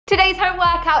Today's home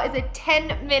workout is a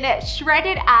 10-minute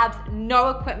shredded abs, no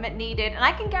equipment needed, and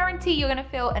I can guarantee you're gonna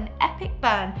feel an epic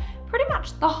burn pretty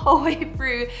much the whole way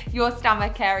through your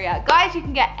stomach area. Guys, you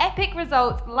can get epic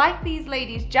results like these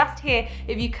ladies just here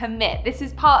if you commit. This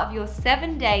is part of your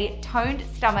 7-day toned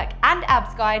stomach and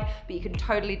abs guide, but you can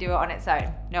totally do it on its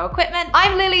own. No equipment.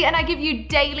 I'm Lily and I give you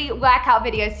daily workout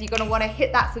videos, so you're gonna wanna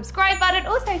hit that subscribe button,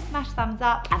 also smash thumbs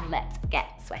up, and let's get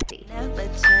sweaty. Never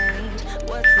change.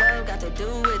 What's love got to do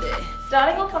with it?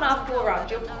 Starting off on our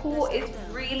forearms, your core is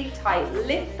really tight.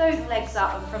 Lift those legs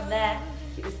up, and from there,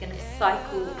 you're just gonna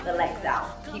cycle the legs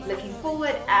out. Keep looking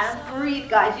forward and breathe,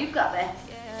 guys. You've got this.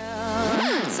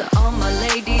 To all my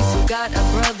ladies who got a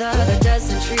brother that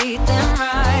doesn't treat them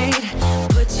right,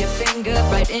 put your finger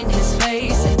right in his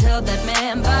face and tell that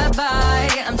man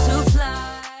bye-bye, I'm too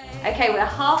fly. Okay, we're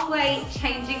halfway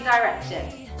changing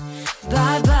direction.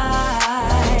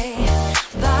 Bye-bye,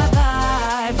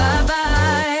 bye-bye,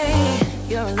 bye-bye.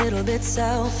 You're a little bit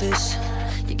selfish.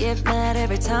 You get mad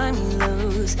every time you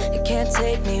lose. You can't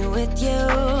take me with you.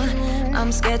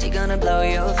 I'm scared you're gonna blow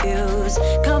your fuse.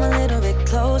 Come a little bit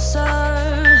closer.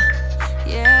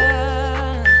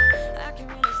 Yeah, I can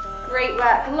really start. Great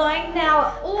work. Lying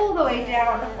now all the way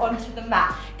down onto the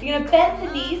mat. You're gonna bend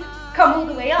the knees, come all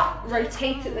the way up,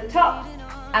 rotate at the top,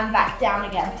 and back down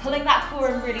again. Pulling that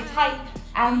forearm really tight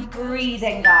and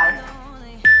breathing, guys.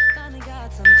 Finally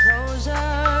got some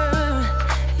closure.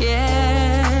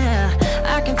 Yeah,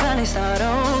 I can finally start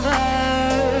over.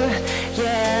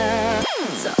 Yeah.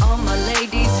 To all my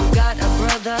ladies who got a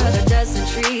brother that doesn't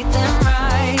treat them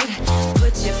right,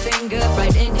 put your finger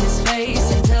right in his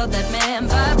face and tell that man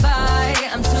bye-bye,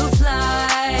 I'm too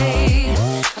fly,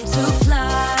 I'm too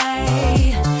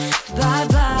fly.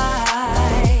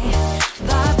 Bye-bye,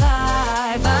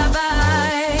 bye-bye,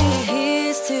 bye-bye.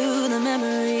 Here's to the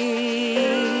memories.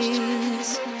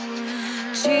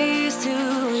 Cheers to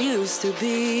who used to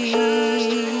be.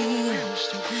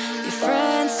 Your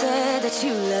friend said that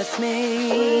you left me.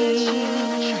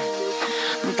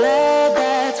 I'm glad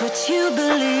that's what you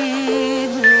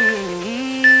believe.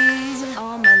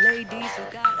 All my ladies who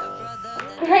got a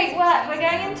brother. Great work. We're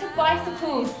going into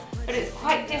bicycles, but it's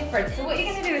quite different. So what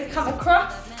you're gonna do is come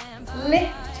across,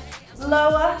 lift,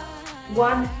 lower,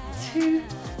 1, 2,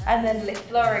 and then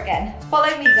lift, lower again.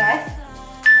 Follow me, guys.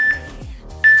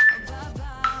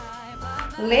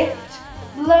 Lift,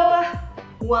 lower,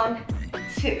 1,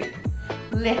 2.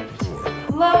 Lift,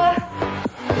 lower.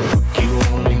 You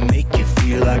only make you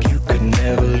feel like you could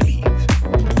never leave.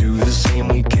 Do the same,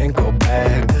 we can't go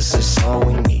back. This is all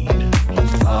we need.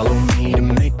 Follow me to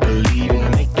make believe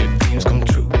and make your dreams come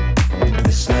true.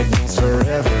 This night means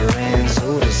forever, and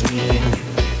so does me and you.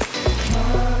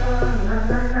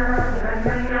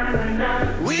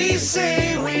 We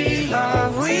say we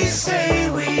love, we say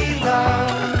we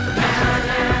love.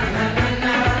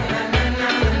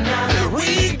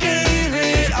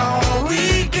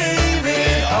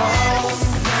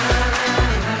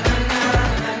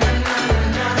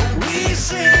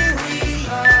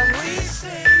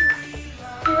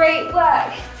 Great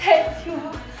work. Heads, you're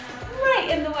right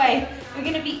in the way. We're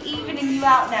going to be evening you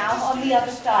out now on the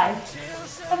other side.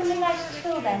 Having a nice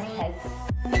chill then, heads.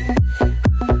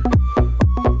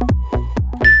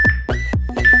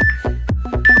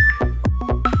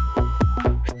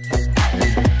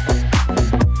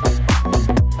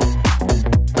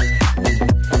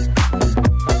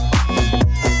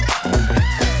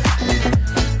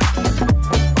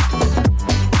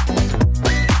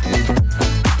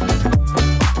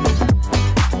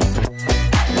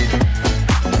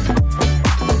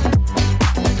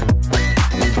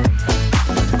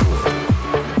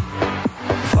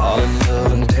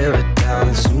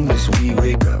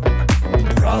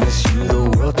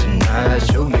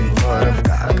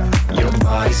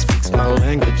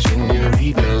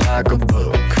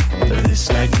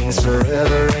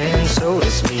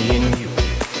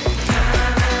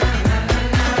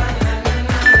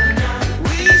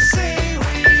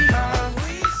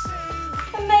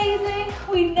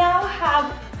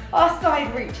 Our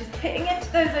side reaches, hitting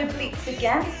into those obliques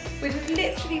again. We're just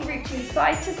literally reaching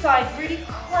side to side, really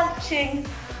crunching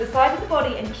the side of the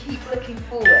body, and keep looking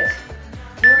forward.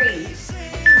 Breathe.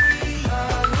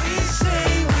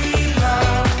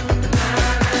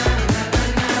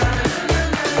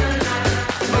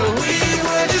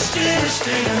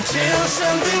 Until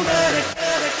something better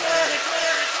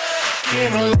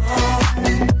came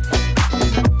along.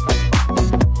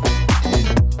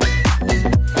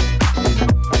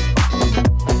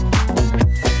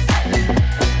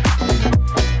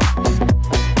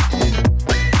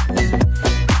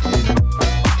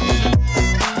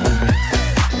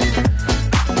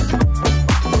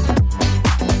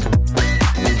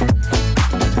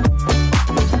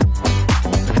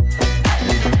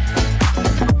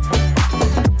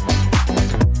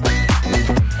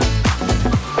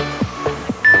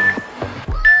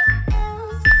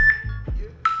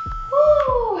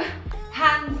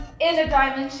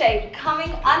 diamond shape,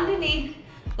 coming underneath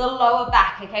the lower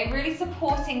back, okay? Really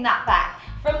supporting that back.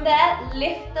 From there,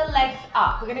 lift the legs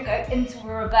up. We're gonna go into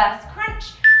a reverse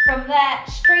crunch. From there,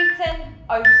 straighten,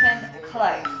 open,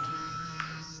 close.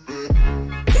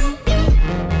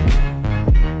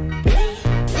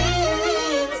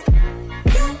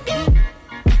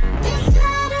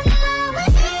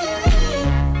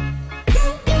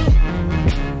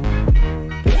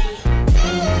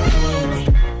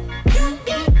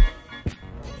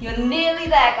 You're nearly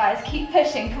there, guys. Keep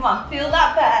pushing. Come on, feel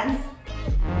that burn.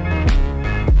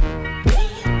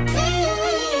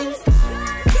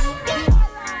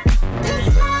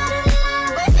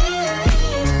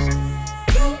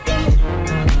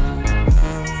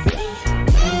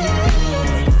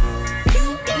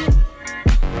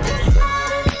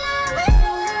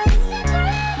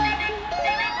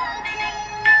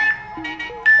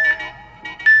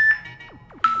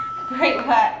 Great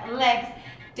work. Legs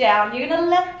down. You're going to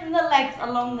lengthen the legs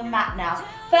along the mat now.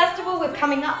 First of all, we're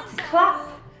coming up to clap.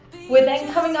 We're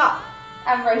then coming up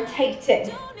and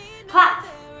rotating. Clap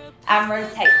and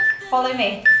rotate. Follow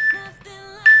me.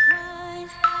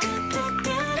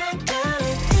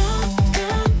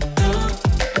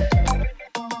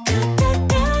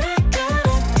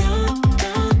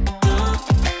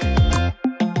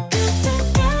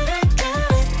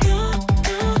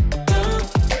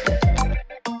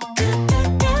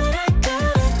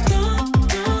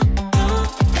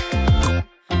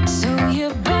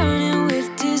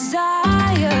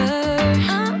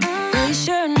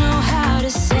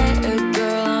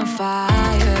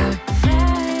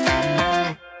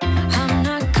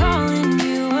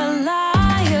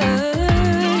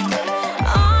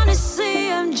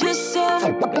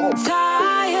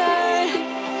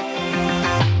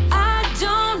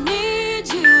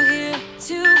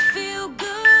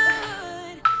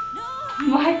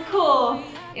 My core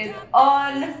is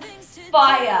on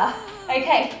fire.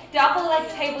 Okay, double leg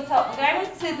tabletop. We're going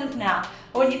with scissors now.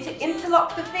 I want you to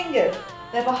interlock the fingers.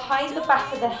 They're behind the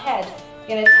back of the head.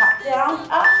 You're gonna tap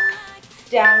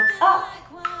down, up,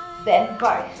 then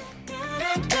both.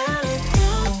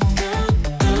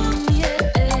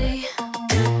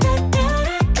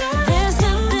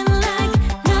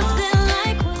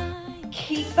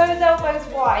 Keep those elbows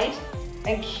wide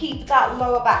and keep that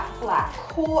lower back flat.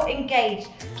 Core engaged.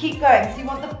 Keep going. So you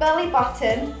want the belly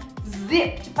button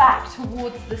zipped back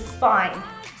towards the spine.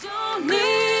 Don't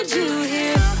need you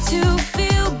here to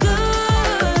feel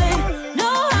good.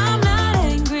 No, I'm not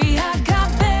angry. I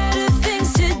got better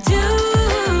things to do.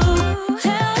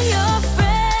 Tell your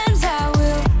friends I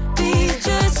will be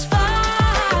just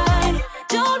fine.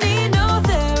 Don't need no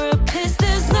therapist.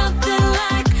 There's nothing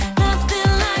like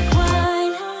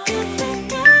wine.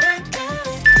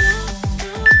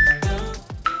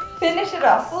 Finish it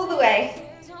off all the way.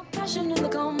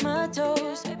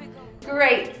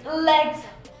 Great. Legs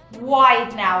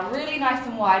wide now, really nice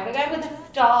and wide. We're going with a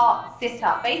star sit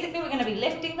up. Basically, we're going to be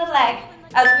lifting the leg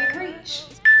as we reach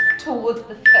towards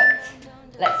the foot.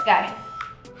 Let's go.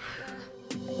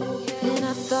 And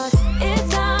I thought,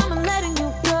 it's time I'm letting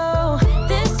you go.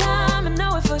 This time I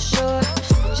know it for sure.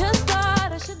 Just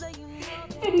thought I should let you know.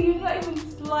 And you're not even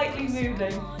slightly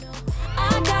moving.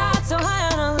 I got so high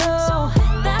on a low.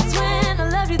 That's when I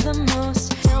loved you the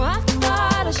most. Now I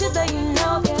thought I should let you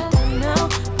know. Yeah, no,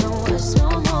 no worse no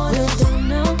more. We don't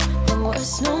know, no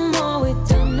worse no more. We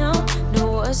don't know, no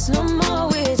worse no more.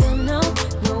 We don't know,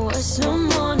 no worse no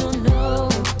more. No, no.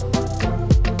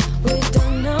 We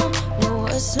don't know, no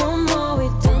worse no more. We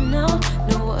don't know,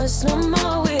 no worse no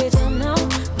more. We don't know,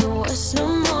 no worse no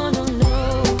more. No,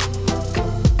 no.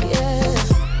 Yeah.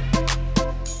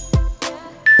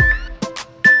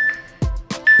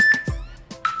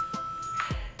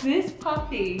 This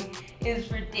puppy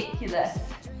is ridiculous.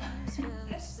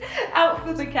 Out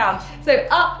for the count. So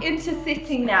up into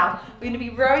sitting now. We're going to be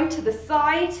rowing to the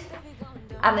side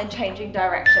and then changing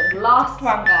direction. Last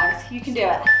one, guys. You can do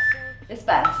it. This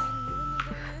bends.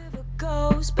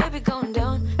 Goes, baby going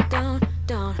down, down,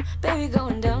 down. Baby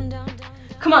going down, down, down.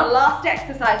 Come on, last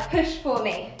exercise. Push for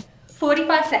me.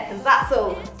 45 seconds, that's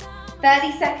all.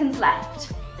 30 seconds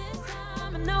left.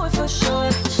 I know it for sure.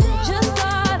 Just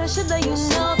thought I should let you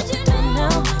know. No,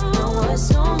 no worse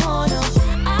no more. No,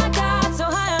 I got so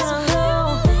high on a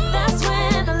low. That's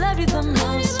when I loved you the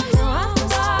most. No, I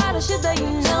thought I should let you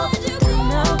know.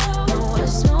 No, no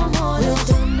worse no more. We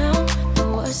don't know, no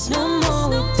worse no more.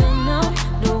 We don't know,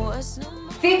 no worse no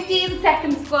more. 15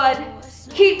 seconds, squad.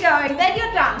 Keep going, then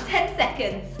you're done. 10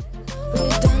 seconds. We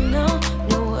don't know,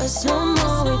 no worse no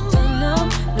more. We don't know,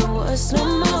 no worse no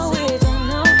more. We don't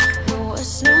know, no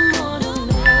worse no more. No,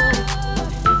 no.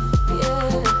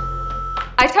 Yeah.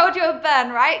 I told you a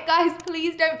burn, right? Guys,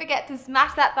 please don't forget to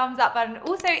smash that thumbs up button.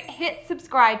 Also hit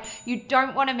subscribe. You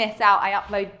don't want to miss out. I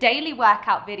upload daily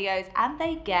workout videos and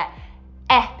they get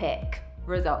epic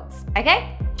results,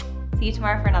 okay? See you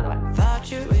tomorrow for another one.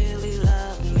 Thought you really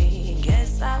loved me,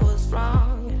 guess I was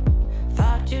wrong.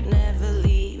 Thought you'd never leave.